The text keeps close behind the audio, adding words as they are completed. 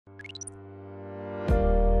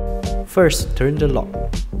First, turn the lock.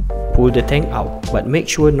 Pull the tank out, but make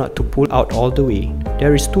sure not to pull out all the way.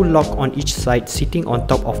 There is 2 locks on each side sitting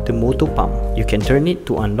on top of the motor pump. You can turn it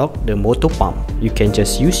to unlock the motor pump. You can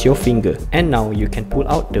just use your finger. And now you can pull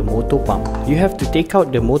out the motor pump. You have to take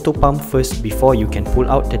out the motor pump first before you can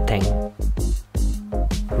pull out the tank.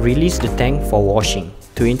 Release the tank for washing.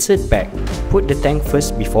 To insert back, put the tank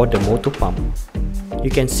first before the motor pump. You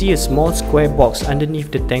can see a small square box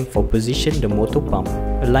underneath the tank for position the motor pump.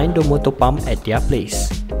 Align the motor pump at their place.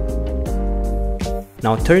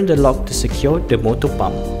 Now turn the lock to secure the motor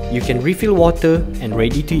pump. You can refill water and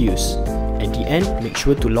ready to use. At the end, make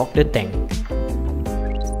sure to lock the tank.